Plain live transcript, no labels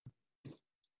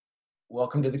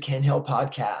Welcome to the Ken Hill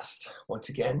Podcast. Once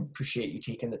again, appreciate you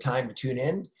taking the time to tune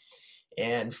in.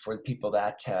 And for the people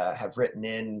that have written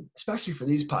in, especially for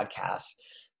these podcasts,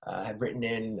 have written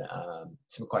in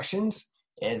some questions.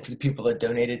 And for the people that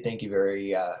donated, thank you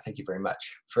very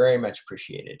much. Very much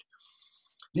appreciated.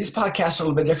 These podcasts are a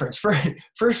little bit different.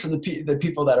 First, for the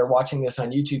people that are watching this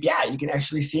on YouTube, yeah, you can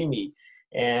actually see me.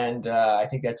 And I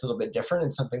think that's a little bit different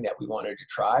and something that we wanted to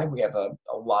try. We have a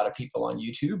lot of people on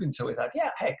YouTube, and so we thought,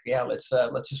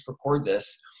 let's just record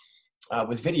this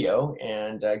with video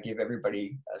and give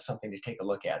everybody something to take a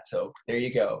look at. So there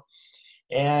you go.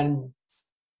 And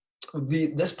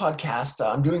this podcast,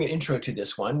 I'm doing an intro to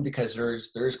this one because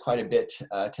there's quite a bit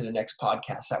to the next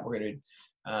podcast that we're going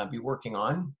to be working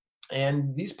on.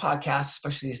 And these podcasts,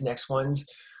 especially these next ones,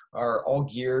 are all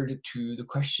geared to the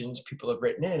questions people have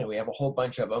written in, and we have a whole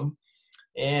bunch of them.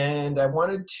 And I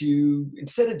wanted to,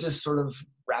 instead of just sort of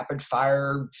rapid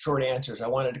fire short answers, I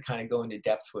wanted to kind of go into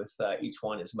depth with each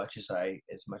one as much as I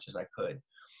could.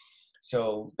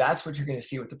 So that's what you're going to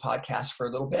see with the podcast for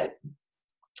a little bit.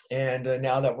 And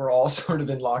now that we're all sort of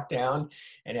in lockdown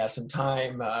and have some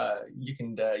time, you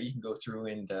can go through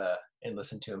and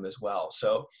listen to them as well.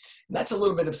 So that's a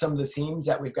little bit of some of the themes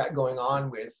that we've got going on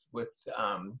with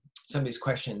some of these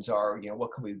questions are,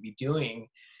 what can we be doing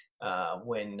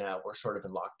when we're sort of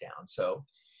in lockdown? So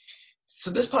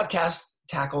this podcast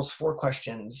tackles 4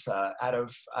 questions out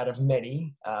of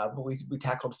many, but we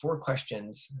tackled 4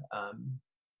 questions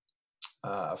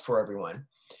for everyone.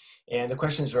 And the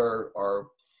questions are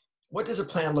what does a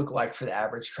plan look like for the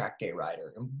average track day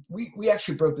rider? And we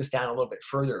actually broke this down a little bit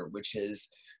further, which is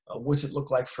what's it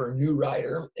look like for a new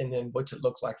rider, and then what's it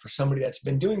look like for somebody that's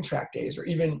been doing track days or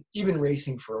even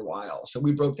racing for a while. So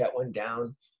we broke that one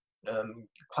down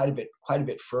quite a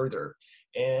bit further.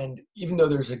 And even though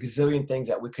there's a gazillion things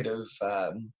that we could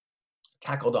have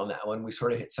tackled on that one, we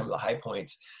sort of hit some of the high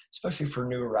points, especially for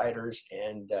newer riders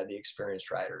and the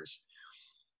experienced riders.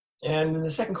 And in the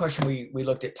second question, we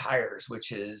looked at tires,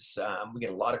 which is, we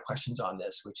get a lot of questions on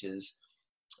this, which is,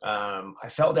 I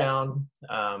fell down,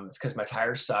 it's because my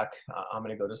tires suck, I'm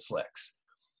going to go to slicks.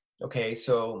 Okay,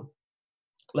 so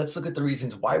let's look at the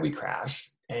reasons why we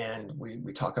crash, and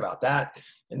we talk about that.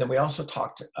 And then we also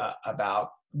talked about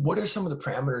what are some of the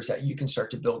parameters that you can start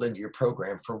to build into your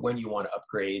program for when you want to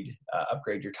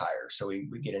upgrade your tires. So we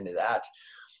get into that.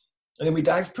 And then we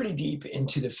dive pretty deep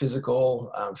into the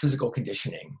physical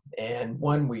conditioning. And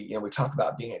we talk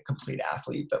about being a complete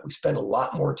athlete, but we spend a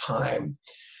lot more time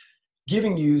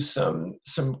giving you some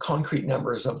concrete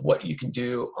numbers of what you can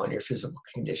do on your physical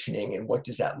conditioning and what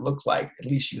does that look like. At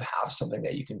least you have something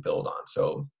that you can build on.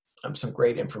 So some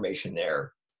great information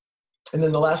there. And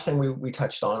then the last thing we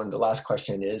touched on, and the last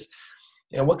question is,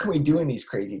 what can we do in these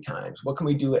crazy times? What can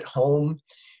we do at home?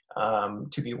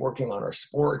 To be working on our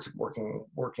sport, working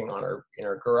in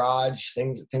our garage,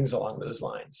 things along those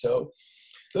lines. So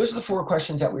those are the 4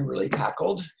 questions that we really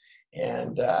tackled,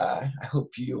 and I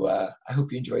hope you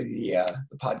enjoy the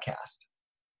podcast.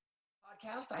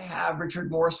 I have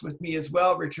Richard Morris with me as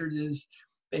well. Richard has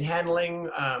been handling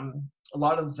a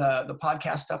lot of the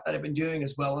podcast stuff that I've been doing,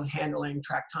 as well as handling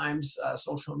Track Times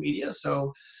social media.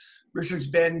 So Richard's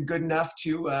been good enough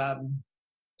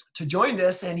to join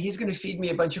this, and he's going to feed me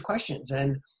a bunch of questions.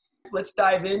 And let's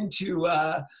dive into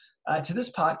to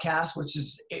this podcast, which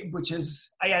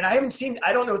is again, I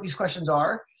don't know what these questions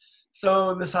are,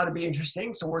 so this ought to be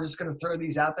interesting. So we're just going to throw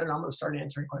these out there, and I'm going to start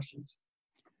answering questions.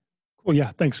 Cool.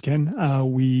 Yeah. Thanks, Ken.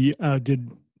 We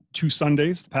did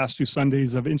the past 2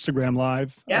 Sundays of Instagram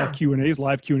Live Q&As,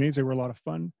 live Q&As. They were a lot of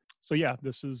fun. So yeah,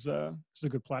 this is a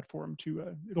good platform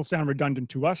to. It'll sound redundant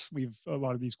to us. A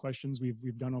lot of these questions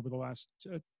we've done over the last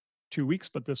 2 weeks,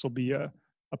 but this will be a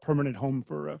permanent home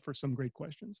for some great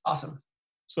questions. Awesome.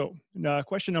 So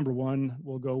question number 1,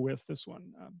 we'll go with this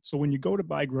one. So when you go to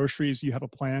buy groceries, you have a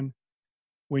plan.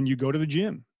 When you go to the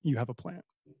gym, you have a plan.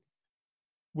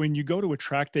 When you go to a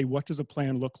track day, what does a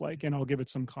plan look like? And I'll give it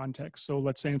some context. So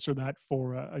let's answer that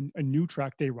for a new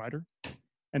track day rider.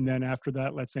 And then after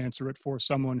that, let's answer it for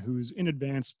someone who's in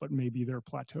advance, but maybe they're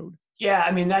plateaued. Yeah,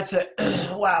 I mean, that's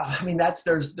wow. I mean,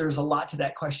 there's a lot to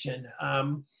that question.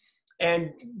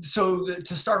 And so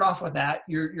to start off with that,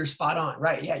 you're spot on,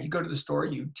 right? Yeah, you go to the store,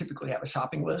 you typically have a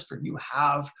shopping list, or you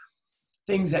have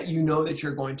things that you know that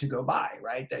you're going to go buy,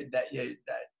 right? That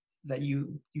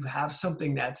you have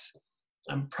something that's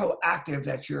proactive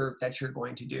that you're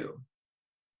going to do.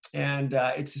 And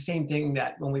it's the same thing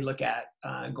that when we look at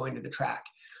going to the track.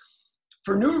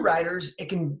 For new riders, it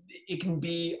can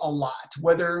be a lot,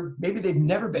 whether maybe they've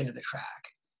never been to the track.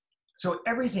 So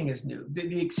everything is new.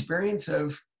 The experience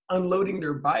of unloading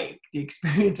their bike, the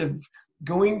experience of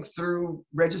going through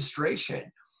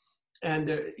registration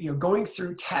and going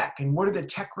through tech and what are the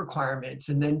tech requirements,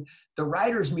 and then the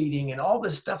riders meeting and all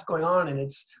this stuff going on. And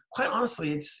it's quite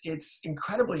honestly, it's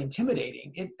incredibly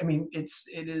intimidating. It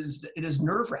is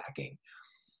nerve wracking.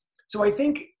 So I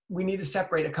think we need to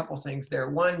separate a couple things there.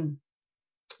 One,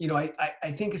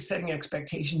 I think is setting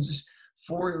expectations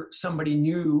for somebody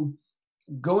new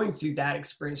going through that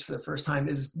experience for the first time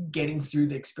is getting through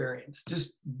the experience.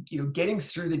 Just, getting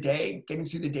through the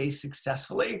day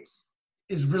successfully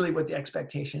is really what the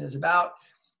expectation is about.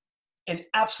 And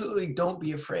absolutely don't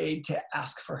be afraid to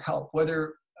ask for help,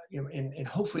 whether, and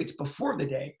hopefully it's before the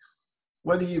day,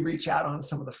 whether you reach out on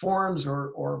some of the forums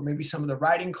or maybe some of the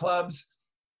riding clubs,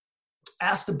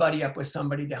 ask to buddy up with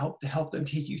somebody to help them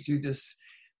take you through this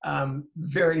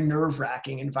very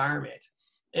nerve-wracking environment.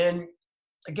 And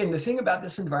again, the thing about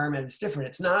this environment, it's different.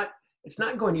 It's not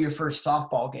going to your first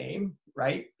softball game,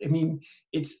 right? I mean,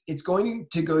 it's going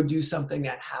to go do something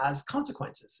that has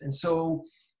consequences. And so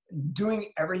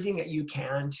doing everything that you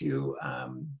can to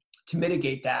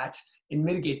mitigate that and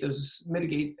mitigate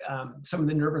some of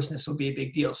the nervousness will be a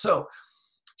big deal. So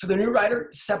for the new rider,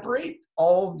 separate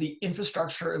all the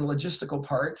infrastructure and logistical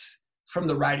parts from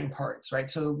the riding parts, right?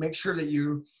 So make sure that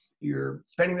you're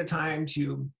spending the time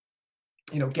to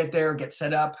get there, get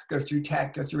set up, go through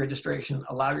tech, go through registration,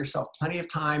 allow yourself plenty of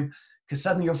time, because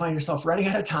suddenly you'll find yourself running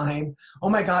out of time. Oh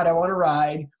my God, I want to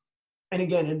ride. And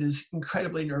again, it is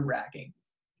incredibly nerve-wracking.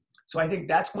 So I think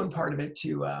that's one part of it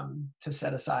to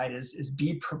set aside is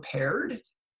be prepared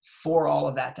for all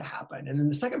of that to happen. And then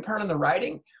the second part on the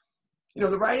riding,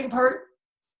 the riding part,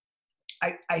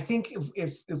 I think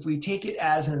if we take it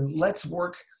as in let's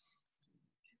work,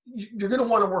 you're going to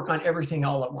want to work on everything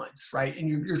all at once, right? And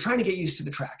you're trying to get used to the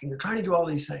track and you're trying to do all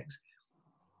these things.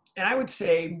 And I would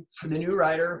say for the new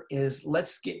rider is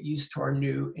let's get used to our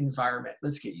new environment.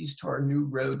 Let's get used to our new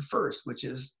road first, which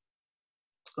is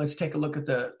let's take a look at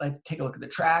the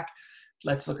track.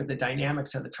 Let's look at the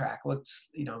dynamics of the track.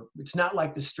 It's not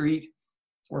like the street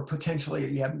where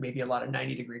potentially you have maybe a lot of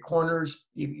 90-degree corners.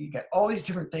 You got all these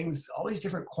different things, all these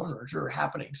different corners are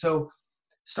happening. So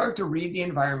start to read the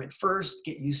environment first,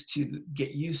 get used to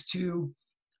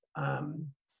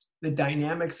the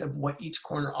dynamics of what each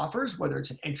corner offers, whether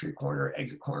it's an entry corner,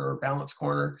 exit corner, or balance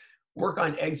corner. Work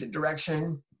on exit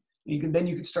direction. You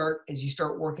can start, as you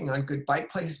start working on good bike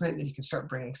placement, and you can start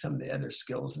bringing some of the other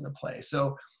skills into play.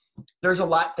 So there's a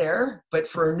lot there, but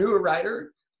for a newer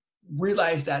rider,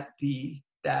 realize that the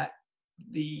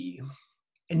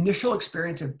initial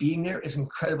experience of being there is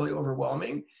incredibly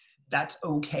overwhelming. That's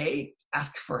okay.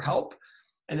 Ask for help.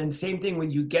 And then same thing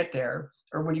when you get there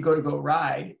or when you go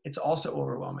ride, it's also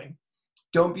overwhelming.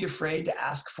 Don't be afraid to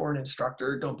ask for an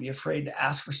instructor. Don't be afraid to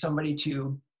ask for somebody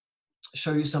to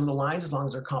show you some of the lines, as long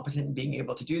as they're competent in being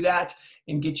able to do that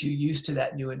and get you used to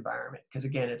that new environment. Because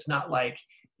again, it's not like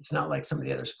some of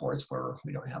the other sports where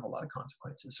we don't have a lot of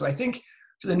consequences. So I think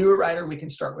for the newer rider, we can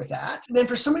start with that. And then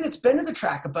for somebody that's been to the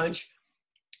track a bunch,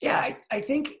 yeah, I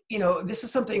think, this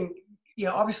is something,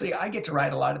 obviously I get to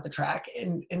ride a lot at the track.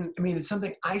 And I mean, it's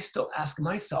something I still ask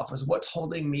myself is what's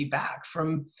holding me back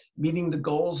from meeting the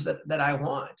goals that I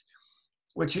want,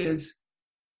 which is,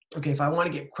 okay, if I want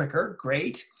to get quicker,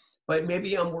 great. But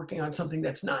maybe I'm working on something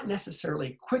that's not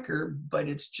necessarily quicker, but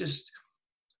it's just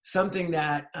something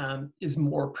that is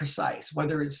more precise,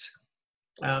 whether it's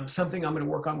something I'm going to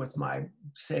work on with my,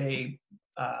 say,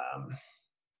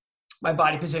 my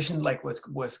body position, like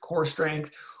with core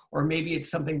strength, or maybe it's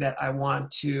something that I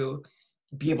want to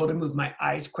be able to move my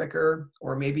eyes quicker,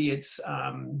 or maybe it's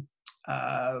how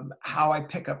I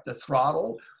pick up the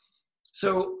throttle.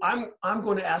 So I'm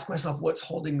going to ask myself what's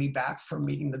holding me back from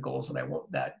meeting the goals that I want,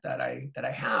 that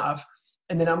I have,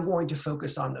 and then I'm going to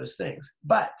focus on those things.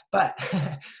 But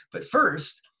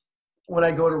first, when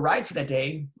I go to ride for that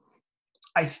day,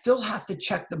 I still have to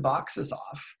check the boxes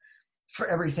off for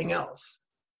everything else.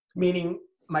 Meaning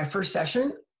my first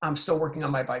session, I'm still working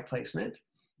on my bike placement.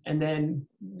 And then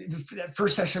that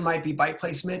first session might be bike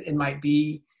placement. It might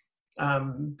be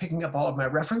picking up all of my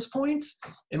reference points.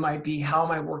 It might be how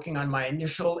am I working on my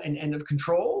initial and end of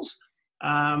controls.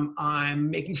 I'm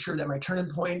making sure that my turn-in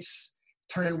points,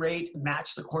 turn-in rate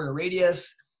match the corner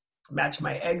radius, match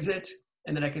my exit,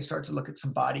 and then I can start to look at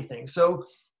some body things. So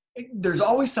there's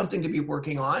always something to be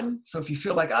working on. So if you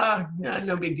feel like,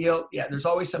 no big deal, yeah, there's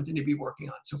always something to be working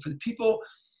on. So for the people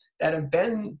that have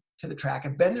been to the track,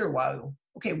 have been there a while,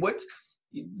 okay,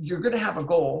 you're going to have a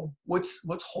goal. What's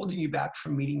holding you back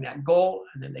from meeting that goal?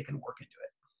 And then they can work into it.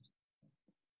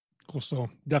 Cool. So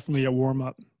definitely a warm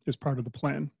up is part of the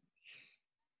plan.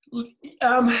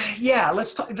 Yeah,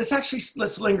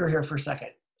 let's linger here for a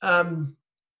second.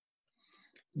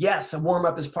 yes, a warm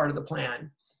up is part of the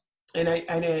plan.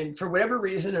 And for whatever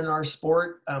reason in our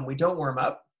sport, we don't warm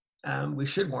up. We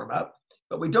should warm up,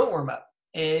 but we don't warm up.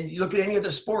 And you look at any other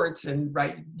sports, and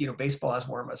right, baseball has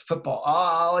warm ups, football,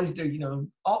 always do,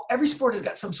 every sport has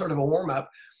got some sort of a warm up.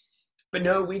 But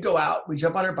no, we go out, we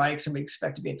jump on our bikes, and we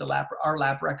expect to be at our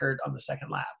lap record on the second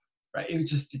lap, right? It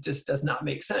just does not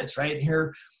make sense, right? And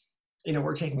here,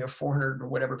 we're taking a 400 or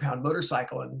whatever pound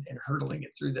motorcycle and hurtling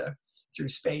it through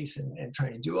space and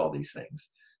trying to do all these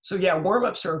things. So yeah,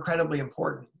 warm-ups are incredibly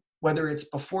important, whether it's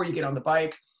before you get on the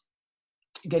bike,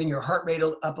 getting your heart rate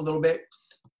up a little bit.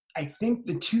 I think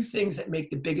the two things that make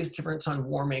the biggest difference on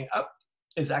warming up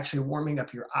is actually warming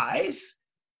up your eyes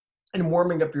and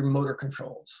warming up your motor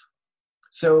controls.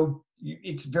 So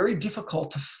it's very difficult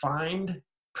to find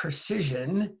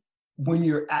precision when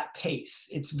you're at pace.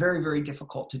 It's very, very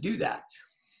difficult to do that.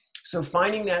 So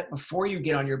finding that before you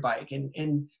get on your bike,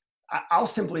 and I'll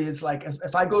simply, it's like,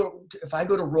 if I go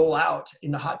to roll out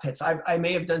in the hot pits, I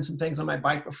may have done some things on my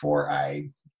bike before I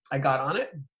got on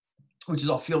it, which is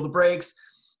I'll feel the brakes.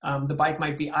 The bike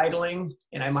might be idling,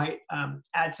 and I might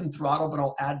add some throttle, but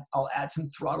I'll add some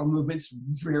throttle movements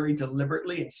very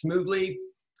deliberately and smoothly.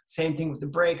 Same thing with the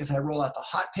brake as I roll out the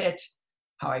hot pit,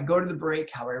 how I go to the brake,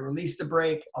 how I release the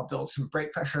brake. I'll build some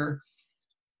brake pressure.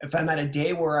 If I'm at a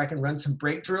day where I can run some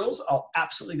brake drills, I'll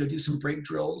absolutely go do some brake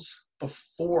drills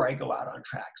before I go out on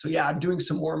track. So yeah, I'm doing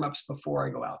some warm-ups before I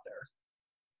go out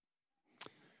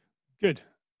there. Good.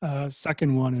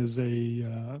 Second one is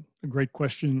a great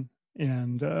question,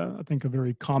 and I think a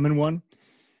very common one.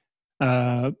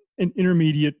 An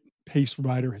intermediate pace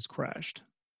rider has crashed,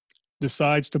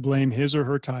 decides to blame his or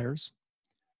her tires.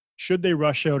 Should they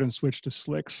rush out and switch to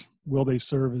slicks? Will they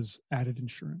serve as added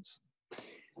insurance?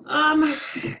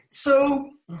 So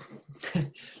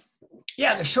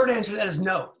yeah, the short answer to that is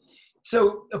no.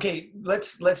 So, okay,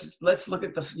 let's look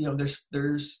at the,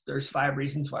 there's 5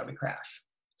 reasons why we crash.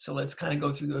 So let's kind of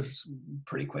go through those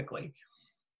pretty quickly.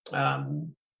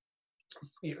 And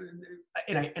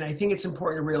I think it's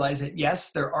important to realize that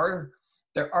yes, there are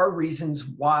reasons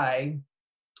why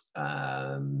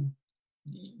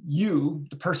you,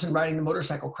 the person riding the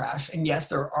motorcycle, crash. And yes,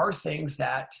 there are things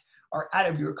that are out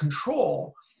of your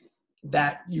control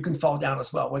that you can fall down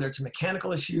as well, whether it's a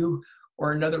mechanical issue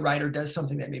or another rider does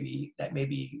something that maybe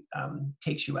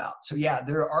takes you out. So yeah,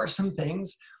 there are some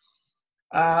things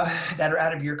that are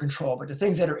out of your control, but the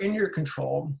things that are in your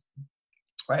control,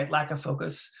 right? Lack of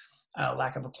focus,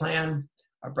 lack of a plan,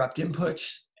 abrupt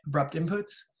inputs,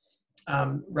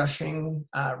 rushing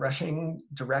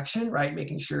direction, right?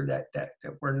 Making sure that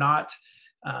we're not,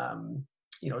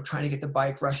 trying to get the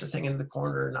bike, rush the thing into the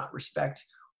corner, not respect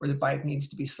where the bike needs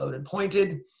to be slowed and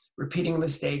pointed, repeating a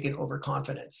mistake, and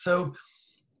overconfidence. So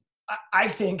I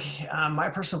think my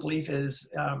personal belief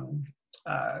is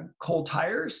cold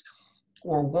tires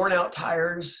or worn out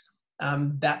tires,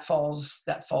 that falls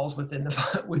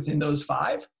within those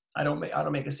 5. I don't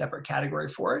make a separate category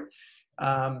for it.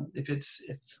 I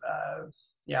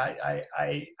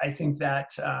think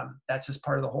that that's just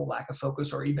part of the whole lack of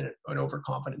focus or even an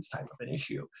overconfidence type of an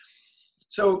issue.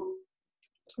 So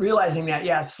realizing that,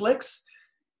 yeah, slicks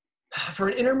for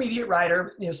an intermediate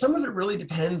rider, some of it really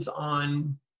depends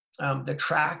on the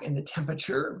track and the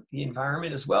temperature, the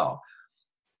environment as well,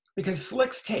 because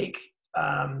slicks take,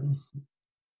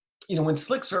 when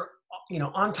slicks are,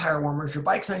 on tire warmers, your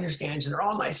bike's on your stands and they're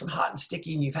all nice and hot and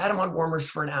sticky and you've had them on warmers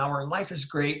for an hour and life is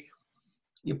great.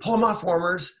 You pull them off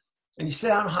warmers and you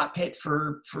sit out in a hot pit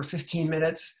for 15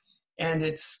 minutes and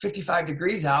it's 55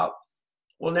 degrees out.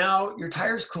 Well, now your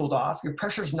tire's cooled off. Your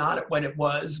pressure's not at what it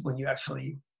was when you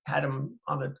actually had them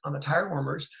on the tire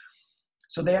warmers.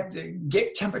 So they have to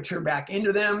get temperature back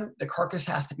into them. The carcass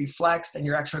has to be flexed and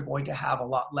you're actually going to have a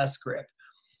lot less grip.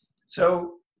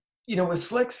 So, with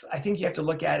slicks, I think you have to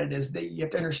look at it as that you have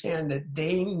to understand that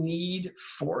they need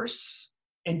force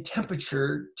and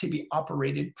temperature to be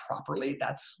operated properly.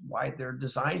 That's why they're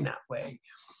designed that way.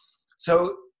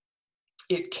 So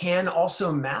it can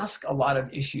also mask a lot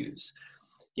of issues.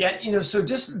 Yeah, so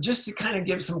just to kind of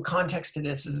give some context to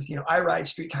this is, I ride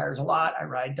street tires a lot. I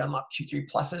ride Dunlop Q3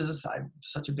 Pluses. I'm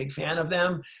such a big fan of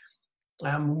them.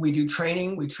 When we do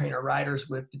training, we train our riders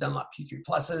with the Dunlop Q3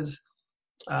 Pluses.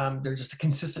 They're just a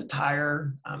consistent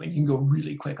tire, and you can go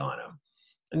really quick on them.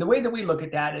 And the way that we look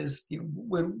at that is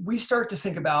when we start to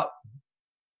think about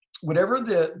whatever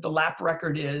the lap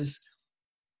record is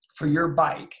for your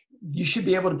bike, you should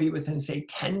be able to be within, say,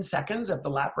 10 seconds of the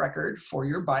lap record for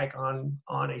your bike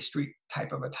on a street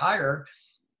type of a tire.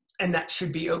 And that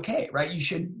should be okay, right? You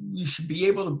should be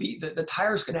able to be, the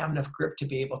tire's going to have enough grip to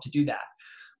be able to do that.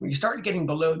 When you start getting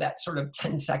below that sort of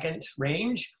 10-second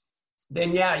range,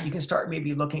 then yeah, you can start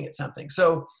maybe looking at something.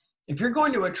 So if you're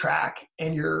going to a track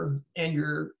and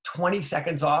you're 20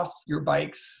 seconds off your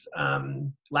bike's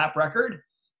lap record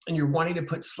and you're wanting to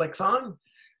put slicks on,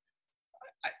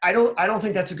 I don't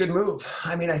think that's a good move.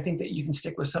 I mean, I think that you can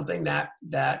stick with something that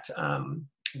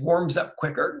warms up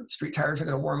quicker. Street tires are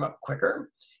going to warm up quicker.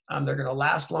 They're going to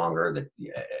last longer. That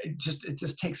it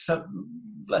just takes some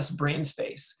less brain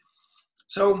space.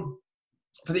 So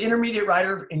for the intermediate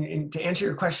rider, and to answer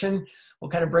your question, we'll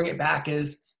kind of bring it back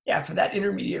is, yeah, for that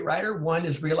intermediate rider, one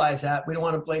is realize that we don't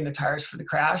want to blame the tires for the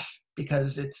crash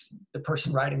because it's the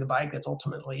person riding the bike that's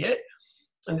ultimately it.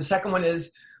 And the second one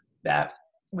is that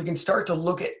we can start to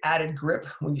look at added grip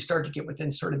when you start to get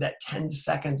within sort of that 10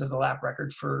 seconds of the lap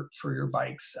record for your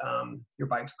bike's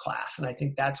class. And I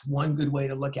think that's one good way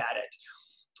to look at it.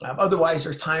 Otherwise,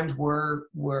 there's times where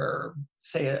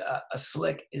say a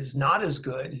slick is not as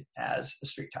good as a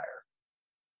street tire.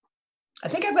 I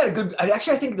think I've got a good. I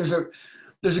think there's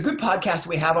a good podcast that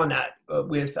we have on that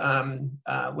with Tom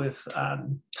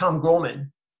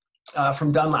Grohlman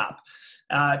from Dunlop.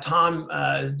 Tom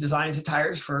designs the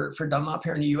tires for Dunlop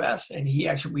here in the U.S. and he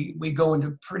actually we go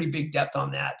into pretty big depth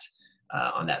on that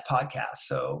podcast.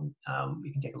 So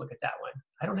we can take a look at that one.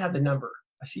 I don't have the number.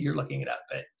 I see you're looking it up,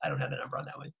 but I don't have the number on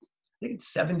that one. I think it's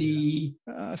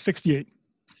 68.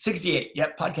 68.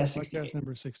 Yep, podcast 68. Podcast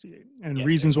number 68. And yep.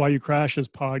 Reasons Why You Crash is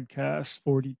podcast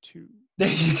 42. There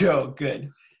you go.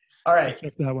 Good. All right. So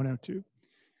check that one out too.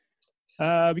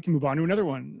 We can move on to another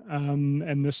one.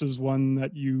 And this is one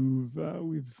that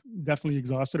we've definitely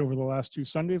exhausted over the last 2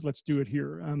 Sundays. Let's do it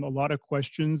here. A lot of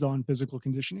questions on physical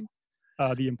conditioning,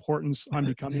 the importance on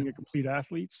becoming a complete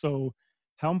athlete. So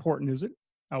how important is it?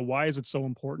 Why is it so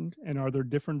important? And are there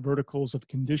different verticals of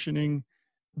conditioning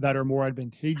that are more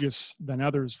advantageous than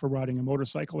others for riding a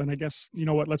motorcycle? And I guess, you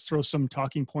know what, let's throw some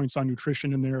talking points on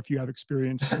nutrition in there if you have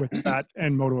experience with that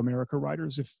and Moto America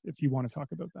riders, if you want to talk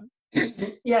about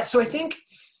that. Yeah. So I think,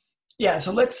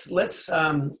 so let's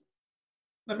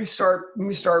let me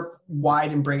start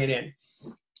wide and bring it in.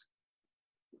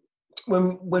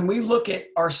 When we look at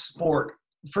our sport,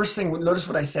 first thing, notice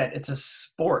what I said, it's a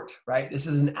sport, right? This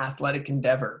is an athletic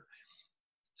endeavor.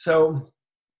 So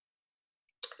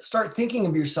start thinking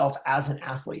of yourself as an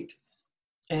athlete.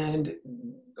 And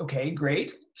okay,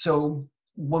 great. So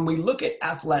when we look at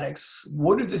athletics,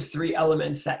 what are the 3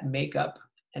 elements that make up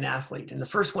an athlete? And the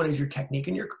first one is your technique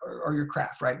and your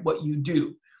craft, right? What you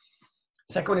do.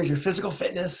 Second one is your physical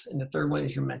fitness. And the third one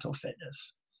is your mental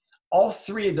fitness. All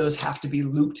 3 of those have to be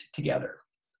looped together.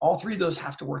 All 3 of those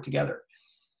have to work together.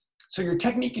 So your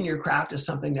technique and your craft is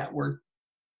something that we're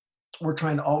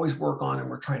trying to always work on and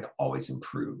we're trying to always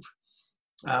improve.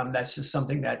 That's just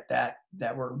something that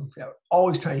we're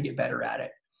always trying to get better at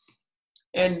it.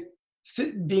 And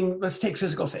let's take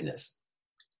physical fitness.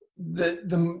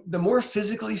 The more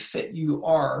physically fit you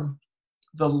are,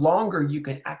 the longer you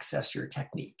can access your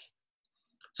technique.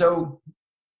 So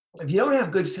if you don't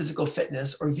have good physical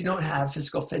fitness, or if you don't have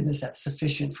physical fitness that's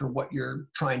sufficient for what you're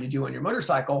trying to do on your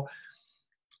motorcycle,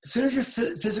 as soon as your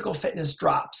physical fitness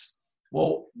drops,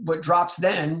 well, what drops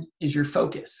then is your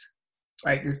focus,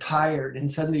 right? You're tired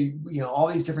and suddenly, all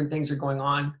these different things are going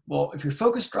on. Well, if your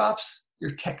focus drops,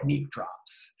 your technique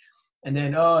drops. And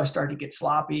then, I start to get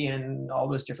sloppy and all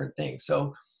those different things.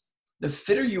 So the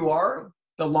fitter you are,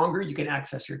 the longer you can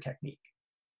access your technique.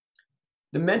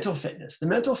 The mental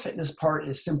fitness part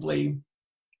is simply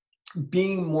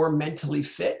being more mentally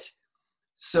fit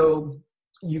so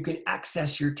you can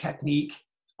access your technique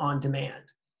on demand.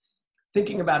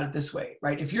 Thinking about it this way,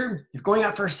 right? If you're going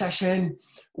out for a session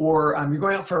or you're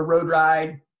going out for a road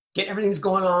ride, everything's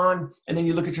going on, and then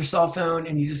you look at your cell phone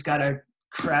and you just got a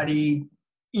cruddy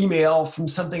email from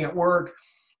something at work,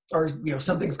 or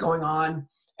something's going on,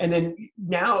 and then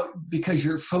now because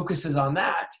your focus is on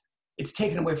that, it's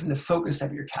taken away from the focus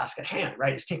of your task at hand,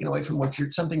 right? It's taken away from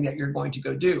something that you're going to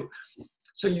go do.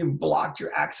 So you blocked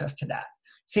your access to that.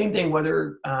 Same thing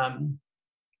whether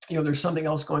there's something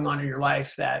else going on in your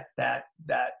life that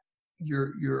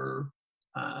your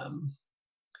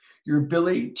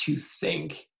ability to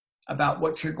think about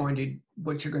what you're going to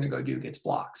go do gets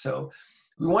blocked. So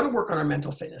we want to work on our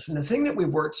mental fitness. And the thing that we've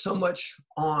worked so much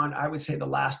on, I would say the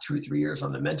last 2 or 3 years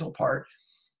on the mental part,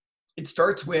 it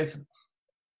starts with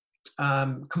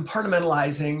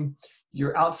compartmentalizing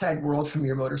your outside world from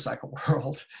your motorcycle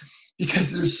world.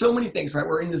 Because there's so many things, right?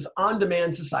 We're in this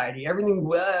on-demand society. Everything,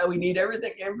 we need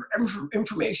everything,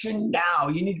 information now.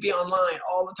 You need to be online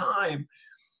all the time.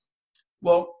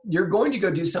 Well, you're going to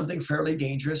go do something fairly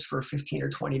dangerous for 15 or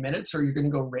 20 minutes, or you're going to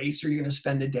go race, or you're going to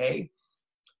spend the day.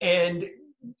 And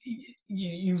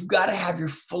you've got to have your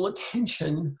full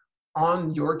attention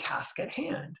on your task at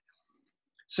hand.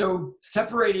 So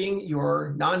separating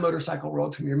your non-motorcycle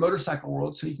world from your motorcycle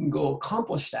world so you can go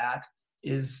accomplish that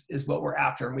is what we're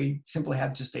after. And we simply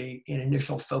have just an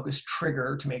initial focus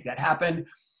trigger to make that happen.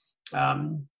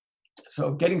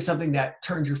 So getting something that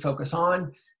turns your focus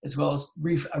on, as well as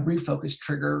a refocus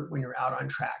trigger when you're out on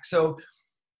track. So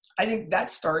I think that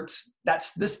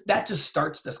just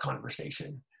starts this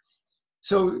conversation.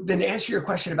 So then to answer your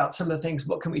question about some of the things,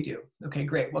 what can we do? Okay,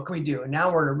 great. What can we do? And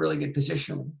now we're in a really good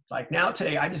position. Like now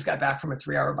today, I just got back from a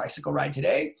 3-hour bicycle ride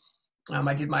today.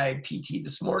 I did my PT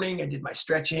this morning. I did my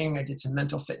stretching. I did some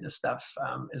mental fitness stuff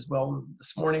as well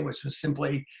this morning, which was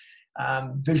simply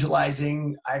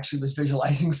visualizing. I actually was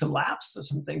visualizing some laps of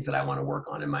some things that I want to work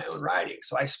on in my own riding.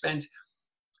 So I spent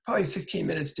probably 15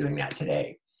 minutes doing that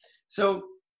today. So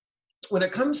when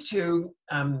it comes to,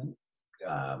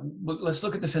 let's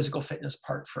look at the physical fitness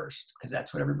part first, because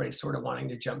that's what everybody's sort of wanting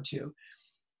to jump to.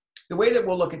 The way that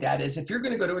we'll look at that is if you're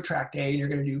going to go to a track day and you're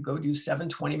going to go do 7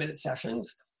 20-minute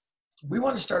sessions, we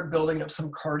want to start building up some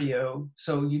cardio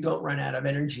so you don't run out of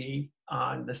energy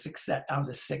on the sixth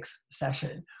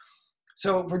session.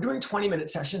 So if we're doing 20-minute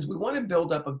sessions, we want to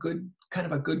build up a good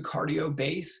cardio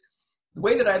base. The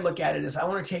way that I look at it is I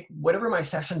want to take whatever my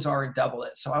sessions are and double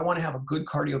it. So I want to have a good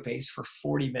cardio base for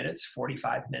 40 minutes,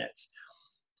 45 minutes.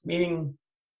 Meaning,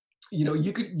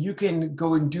 you can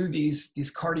go and do these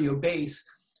cardio base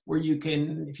where you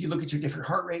can, if you look at your different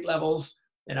heart rate levels,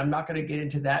 and I'm not going to get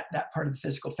into that part of the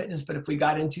physical fitness, but if we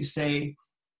got into, say,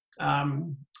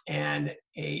 and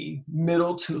a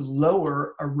middle to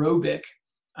lower aerobic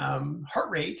heart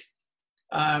rate,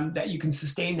 that you can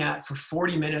sustain that for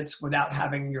 40 minutes without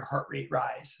having your heart rate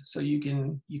rise. So you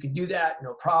can do that,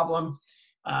 no problem.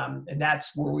 And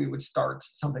that's where we would start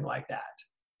something like that.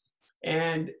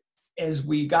 And as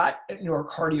we got our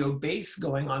cardio base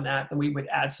going on that, then we would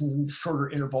add some shorter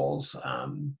intervals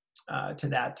to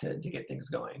that to get things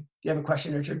going. Do you have a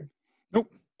question, Richard? Nope.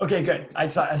 Okay, good.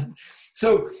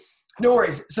 So no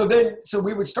worries. So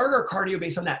we would start our cardio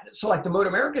based on that. So like the Moto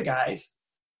America guys,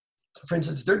 for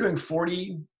instance, they're doing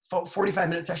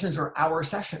 45-minute sessions or hour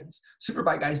sessions.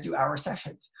 Superbike guys do hour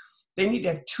sessions. They need to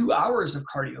have 2 hours of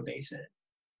cardio base in.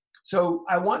 So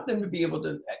I want them to be able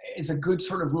to, as a good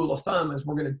sort of rule of thumb, is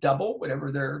we're going to double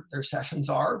whatever their sessions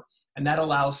are. And that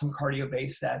allows some cardio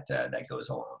base that goes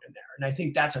along in there. And I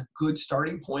think that's a good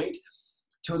starting point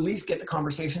to at least get the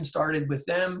conversation started with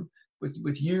them,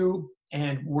 with you,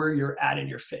 and where you're at in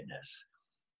your fitness.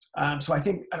 So I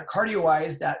think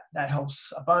cardio-wise, that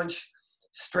helps a bunch.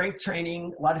 Strength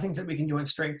training, a lot of things that we can do in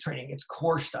strength training. It's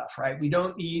core stuff, right? We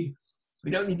don't need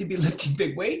to be lifting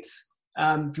big weights.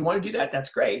 If you want to do that,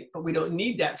 that's great, but we don't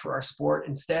need that for our sport.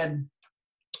 Instead,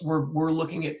 we're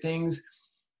looking at things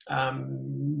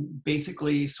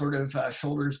basically sort of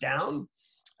shoulders down,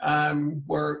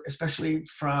 where especially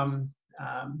from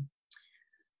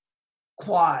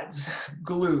quads,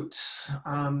 glutes,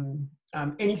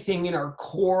 anything in our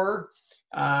core,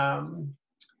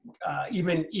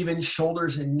 even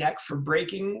shoulders and neck for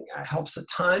braking helps a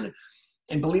ton.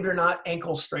 And believe it or not,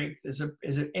 ankle strength is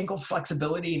ankle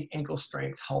flexibility, and ankle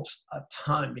strength helps a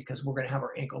ton because we're going to have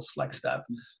our ankles flexed up,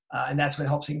 and that's what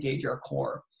helps engage our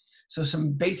core. So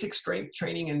some basic strength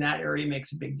training in that area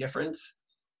makes a big difference.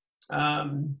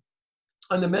 On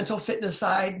the mental fitness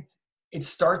side, it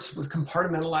starts with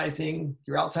compartmentalizing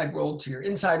your outside world to your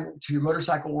inside, to your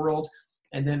motorcycle world,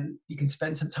 and then you can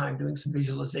spend some time doing some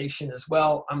visualization as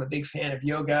well. I'm a big fan of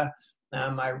yoga.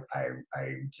 I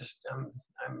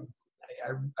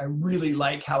really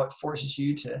like how it forces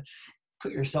you to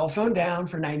put your cell phone down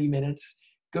for 90 minutes,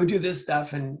 go do this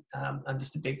stuff, and I'm a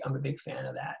big fan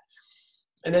of that.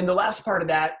 And then the last part of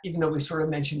that, even though we sort of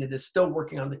mentioned it, is still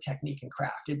working on the technique and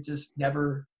craft. It just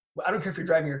never, I don't care if you're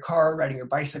driving your car, riding your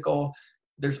bicycle,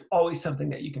 there's always something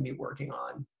that you can be working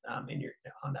on on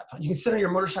that point. You can sit on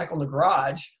your motorcycle in the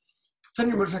garage,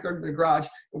 and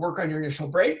work on your initial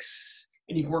brakes,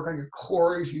 and you can work on your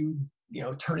core as you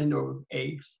turn into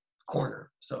a corner.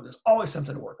 So there's always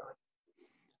something to work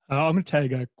on. I'm going to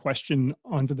tag a question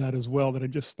onto that as well that I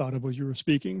just thought of as you were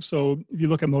speaking. So if you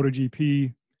look at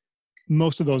MotoGP,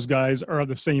 most of those guys are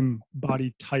the same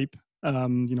body type.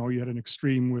 You had an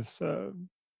extreme with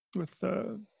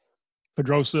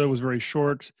Pedrosa was very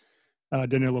short.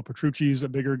 Danilo Petrucci's a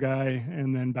bigger guy,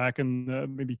 and then back in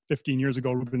maybe 15 years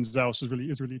ago, Ruben Zaus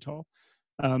is really tall.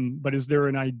 But is there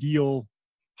an ideal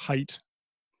height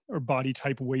or body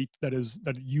type weight that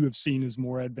you have seen is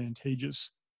more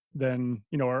advantageous than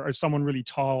or someone really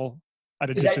tall at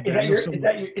a disadvantage?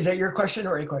 Is that your question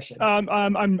or a question?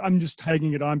 I'm just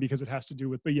tagging it on because it has to do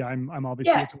with. But yeah, I'm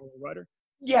obviously a taller rider.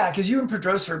 Yeah, because you and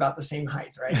Pedrosa are about the same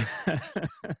height, right?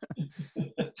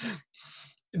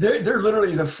 There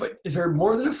literally is a foot. Is there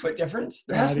more than a foot difference?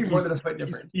 There has to be more than a foot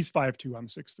difference. He's 5'2", I'm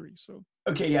 6'3", so.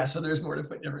 Okay, yeah, so there's more than a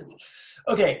foot difference.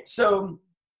 Okay, so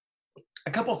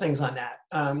a couple things on that.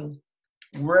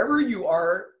 Wherever you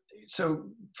are, so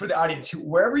for the audience,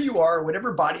 wherever you are,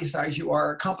 whatever body size you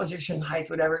are, composition, height,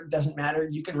 whatever, it doesn't matter.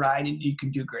 You can ride and you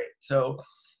can do great. So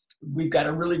we've got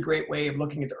a really great way of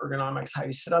looking at the ergonomics, how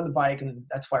you sit on the bike, and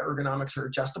that's why ergonomics are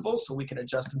adjustable, so we can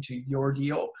adjust them to your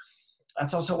deal.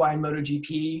 That's also why in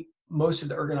MotoGP, most of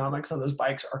the ergonomics on those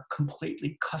bikes are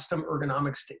completely custom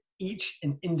ergonomics to each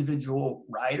and individual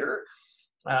rider.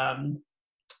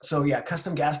 So yeah,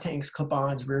 custom gas tanks,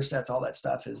 clip-ons, rear sets, all that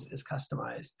stuff is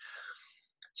customized.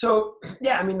 So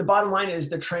yeah, I mean, the bottom line is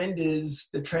the trend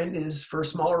is for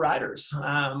smaller riders.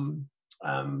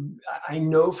 I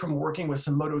know from working with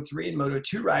some Moto3 and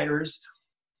Moto2 riders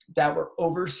that were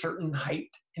over certain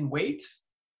height and weights,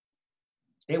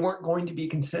 they weren't going to be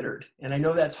considered. And I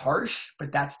know that's harsh,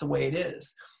 but that's the way it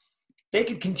is. They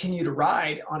could continue to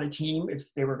ride on a team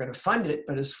if they were going to fund it,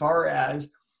 but as far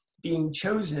as being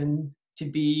chosen to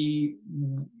be,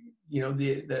 you know,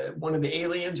 the one of the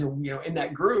aliens, or, you know, in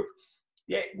that group,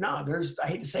 yeah, no, I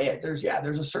hate to say it, there's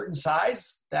a certain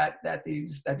size that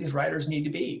these riders need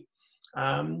to be.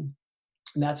 And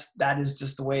that is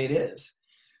just the way it is.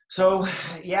 So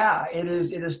yeah, it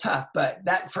is tough, but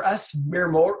that for us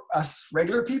us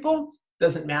regular people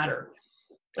doesn't matter.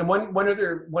 And one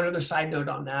other side note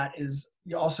on that is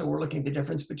we're looking at the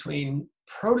difference between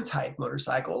prototype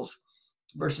motorcycles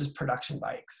versus production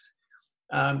bikes.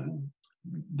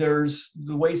 There's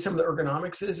the way some of the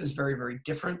ergonomics is very, very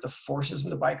different. The forces in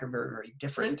the bike are very, very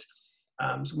different.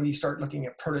 So when you start looking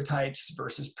at prototypes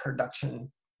versus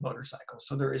production motorcycles,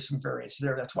 so there is some variance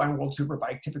there. That's why in World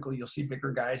Superbike, typically you'll see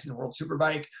bigger guys in World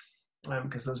Superbike,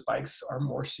 because those bikes are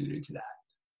more suited to that.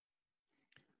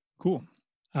 Cool.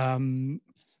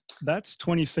 That's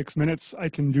 26 minutes. I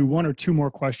can do one or two more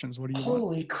questions. What do you want?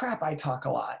 Holy crap, I talk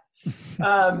a lot.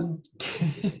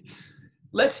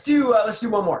 Let's do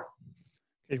one more.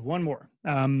 Okay, one more.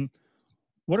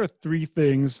 What are 3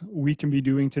 things we can be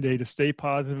doing today to stay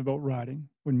positive about riding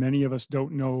when many of us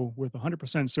don't know with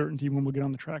 100% certainty when we'll get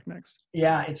on the track next?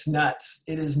 Yeah, it's nuts.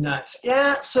 It is nuts.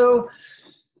 Yeah, so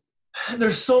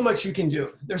there's so much you can do.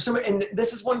 And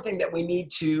this is one thing that we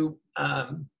need to,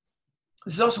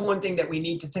 this is also one thing that we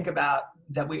need to think about,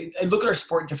 that we look at our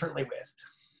sport differently with.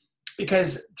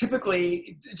 Because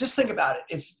typically, just think about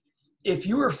it. If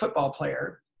you were a football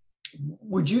player,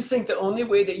 would you think the only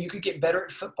way that you could get better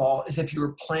at football is if you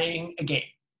were playing a game?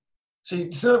 So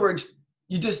in other words,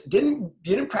 you just didn't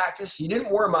practice, you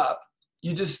didn't warm up,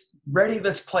 you just ready,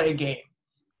 let's play a game.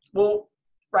 Well,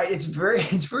 right, it's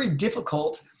very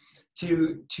difficult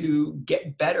to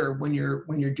get better when you're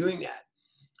doing that.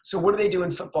 So what do they do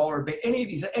in football or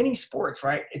any sports,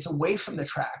 right? It's away from the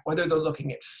track, whether they're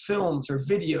looking at films or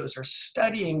videos or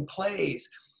studying plays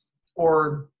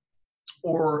or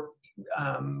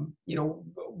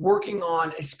working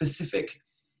on a specific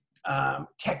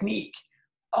technique.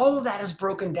 All of that is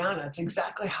broken down. That's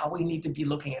exactly how we need to be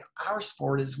looking at our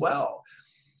sport as well.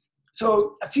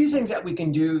 So a few things that we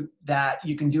can do that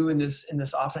you can do in this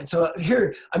offline. So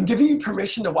here, I'm giving you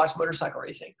permission to watch motorcycle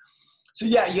racing. So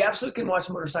yeah, you absolutely can watch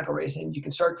motorcycle racing. You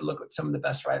can start to look at some of the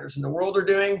best riders in the world are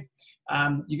doing.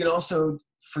 You can also,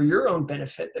 for your own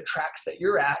benefit, the tracks that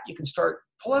you're at, you can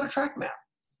pull out a track map.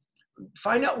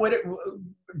 Find out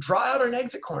draw out an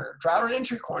exit corner, draw out an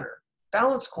entry corner,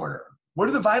 balance corner. What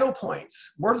are the vital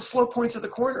points? What are the slow points of the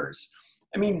corners?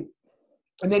 I mean,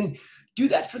 and then do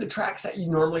that for the tracks that you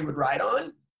normally would ride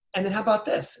on. And then how about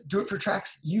this? Do it for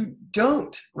tracks you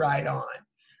don't ride on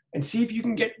and see if you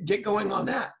can get going on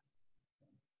that.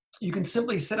 You can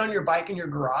simply sit on your bike in your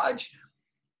garage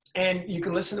and you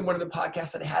can listen to one of the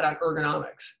podcasts that I had on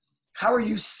ergonomics. How are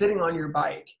you sitting on your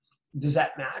bike? Does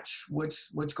that match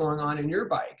what's going on in your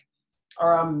bike?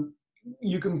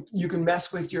 You can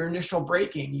mess with your initial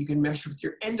braking. You can mess with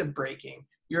your end of braking,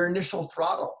 your initial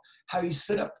throttle, how you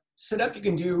sit up. You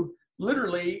can do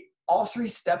literally all 3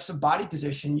 steps of body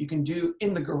position you can do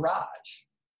in the garage,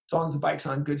 as long as the bike's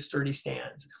on good sturdy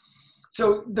stands.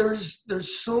 So there's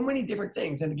so many different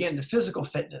things. And again, the physical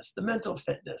fitness, the mental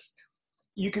fitness.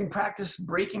 You can practice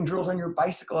braking drills on your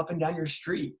bicycle up and down your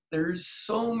street. There's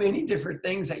so many different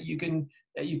things that you can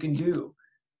do.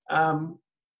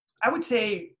 I would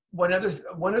say one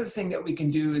other thing that we can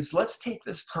do is let's take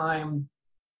this time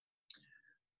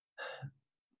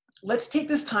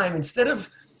instead of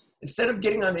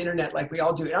getting on the internet like we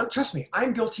all do. And trust me,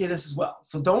 I'm guilty of this as well.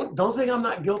 So don't think I'm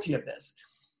not guilty of this.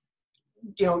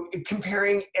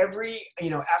 comparing every,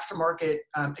 aftermarket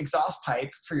exhaust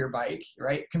pipe for your bike,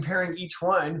 right? Comparing each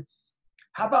one.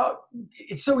 How about,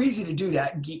 it's so easy to do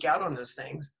that and geek out on those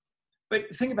things.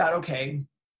 But think about, okay,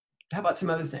 how about some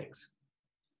other things?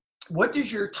 What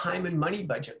does your time and money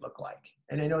budget look like?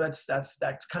 And I know that's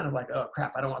kind of like, oh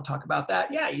crap, I don't want to talk about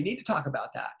that. Yeah, you need to talk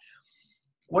about that.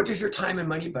 What does your time and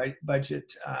money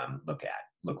budget look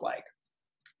like?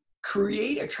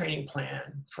 Create a training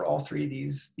plan for all three of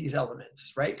these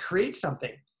elements, right? Create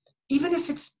something, even if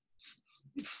it's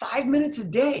 5 minutes a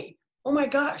day. Oh my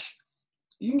gosh,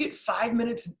 you can get 5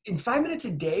 minutes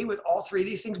a day with all three of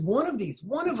these things. One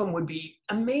of them would be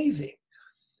amazing.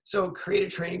 So create a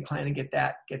training plan and get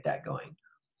that going.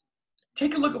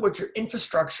 Take a look at what your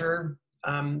infrastructure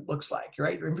looks like,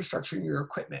 right? Your infrastructure and your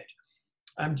equipment.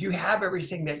 Do you have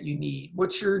everything that you need?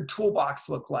 What's your toolbox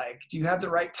look like? Do you have the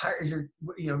right tires?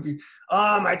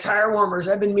 My tire warmers,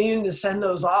 I've been meaning to send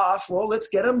those off. Well, let's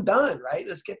get them done, right?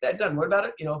 Let's get that done. What about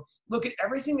it? Look at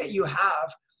everything that you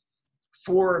have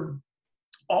for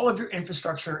all of your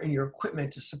infrastructure and your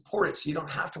equipment to support it, so you don't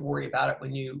have to worry about it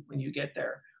when you get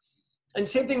there. And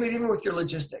same thing even with your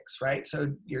logistics, right?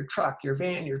 So your truck, your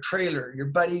van, your trailer, your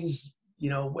buddies,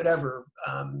 whatever,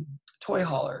 toy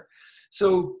hauler.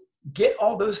 So get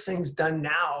all those things done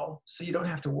now, so you don't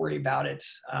have to worry about it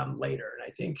later.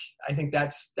 And I think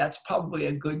that's probably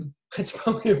a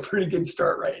pretty good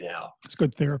start right now. It's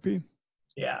good therapy.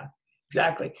 Yeah,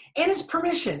 exactly. And it's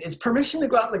permission. It's permission to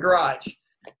go out in the garage.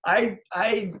 I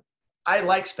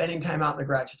like spending time out in the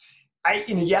garage.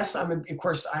 Yes, I'm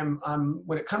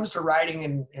when it comes to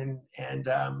riding and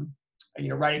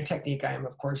riding technique, I am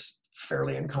of course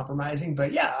fairly uncompromising.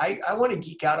 But yeah, I want to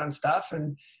geek out on stuff,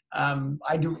 and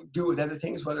I do it with other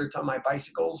things, whether it's on my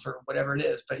bicycles or whatever it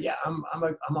is. But yeah, I'm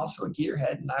also a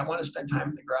gearhead, and I want to spend time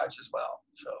in the garage as well.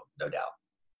 So no doubt.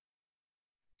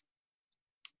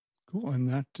 Cool, and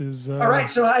that is all right.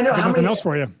 So I know nothing else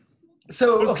for you.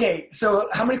 So okay, so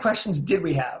how many questions did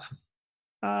we have?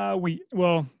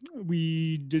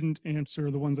 We didn't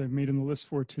answer the ones I've made in the list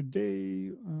for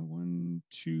today. 1,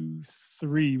 2,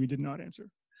 3. We did not answer.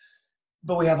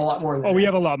 But we have a lot more. We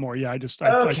have a lot more. Yeah, I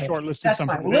shortlisted some.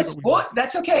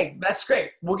 That's okay. That's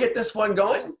great. We'll get this one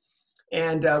going,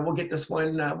 and we'll get this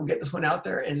one out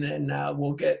there, and then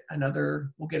we'll get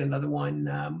another one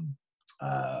out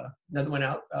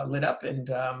lit up, and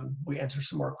we answer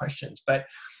some more questions. But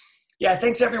yeah,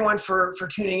 thanks everyone for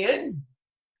tuning in.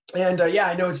 And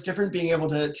I know it's different being able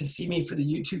to see me for the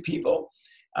YouTube people.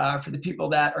 For the people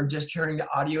that are just hearing the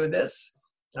audio of this,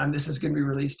 this is going to be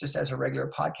released just as a regular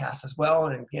podcast as well.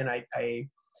 And again, I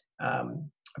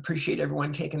appreciate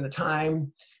everyone taking the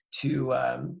time to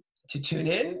tune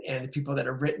in, and the people that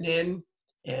have written in,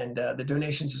 and the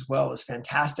donations as well is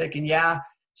fantastic. And yeah,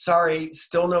 sorry,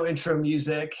 still no intro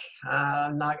music.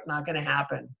 Not going to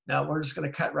happen. No, we're just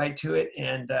going to cut right to it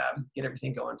and get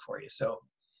everything going for you. So,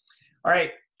 all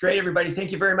right. Great, everybody.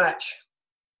 Thank you very much.